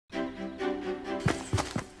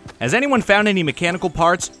Has anyone found any mechanical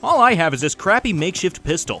parts? All I have is this crappy makeshift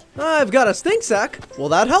pistol. I've got a stink sack. Will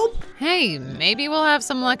that help? Hey, maybe we'll have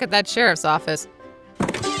some luck at that sheriff's office.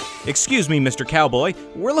 Excuse me, Mr. Cowboy.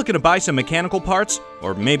 We're looking to buy some mechanical parts,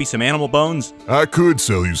 or maybe some animal bones. I could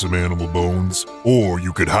sell you some animal bones, or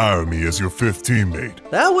you could hire me as your 5th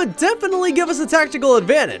teammate. That would definitely give us a tactical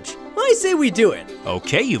advantage. I say we do it.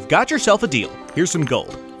 Okay, you've got yourself a deal. Here's some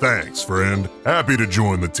gold. Thanks, friend. Happy to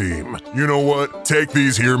join the team. You know what? Take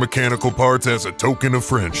these here mechanical parts as a token of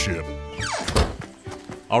friendship.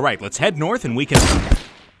 All right, let's head north and we can...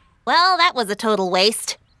 Well, that was a total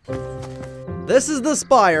waste. This is the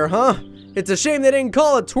Spire, huh? It's a shame they didn't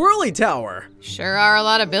call it Twirly Tower. Sure are a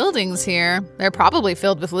lot of buildings here. They're probably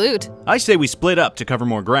filled with loot. I say we split up to cover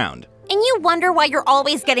more ground. And you wonder why you're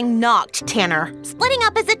always getting knocked, Tanner. Splitting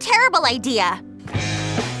up is a terrible idea.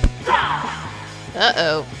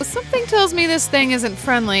 Uh-oh. Something tells me this thing isn't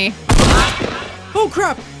friendly. Oh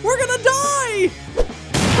crap, we're gonna die!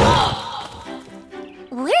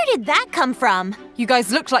 Where did that come from? You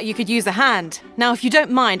guys looked like you could use a hand. Now, if you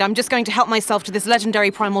don't mind, I'm just going to help myself to this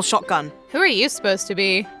legendary primal shotgun. Who are you supposed to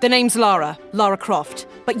be? The name's Lara Croft.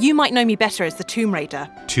 But you might know me better as the Tomb Raider.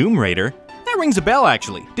 Tomb Raider? That rings a bell,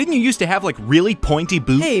 actually. Didn't you used to have, like, really pointy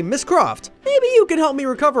boots? Hey, Miss Croft, maybe you can help me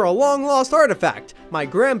recover a long-lost artifact. My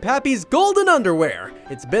grandpappy's golden underwear.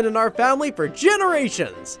 It's been in our family for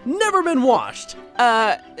generations. Never been washed.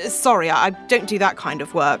 Sorry, I don't do that kind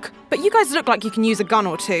of work. But you guys look like you can use a gun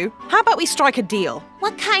or two. How about we strike a deal?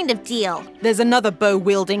 What kind of deal? There's another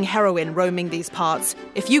bow-wielding heroine roaming these parts.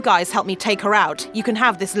 If you guys help me take her out, you can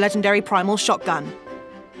have this legendary primal shotgun.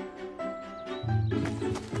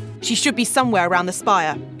 She should be somewhere around the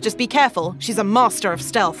Spire. Just be careful, she's a master of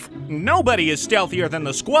stealth. Nobody is stealthier than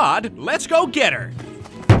the squad. Let's go get her.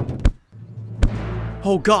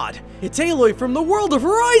 Oh god, it's Aloy from the world of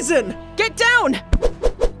Horizon! Get down!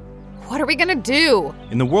 What are we gonna do?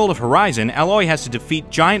 In the world of Horizon, Aloy has to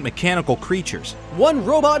defeat giant mechanical creatures. One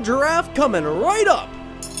robot giraffe coming right up!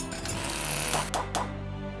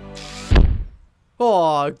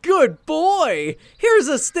 Aw, good boy! Here's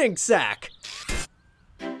a stink sack!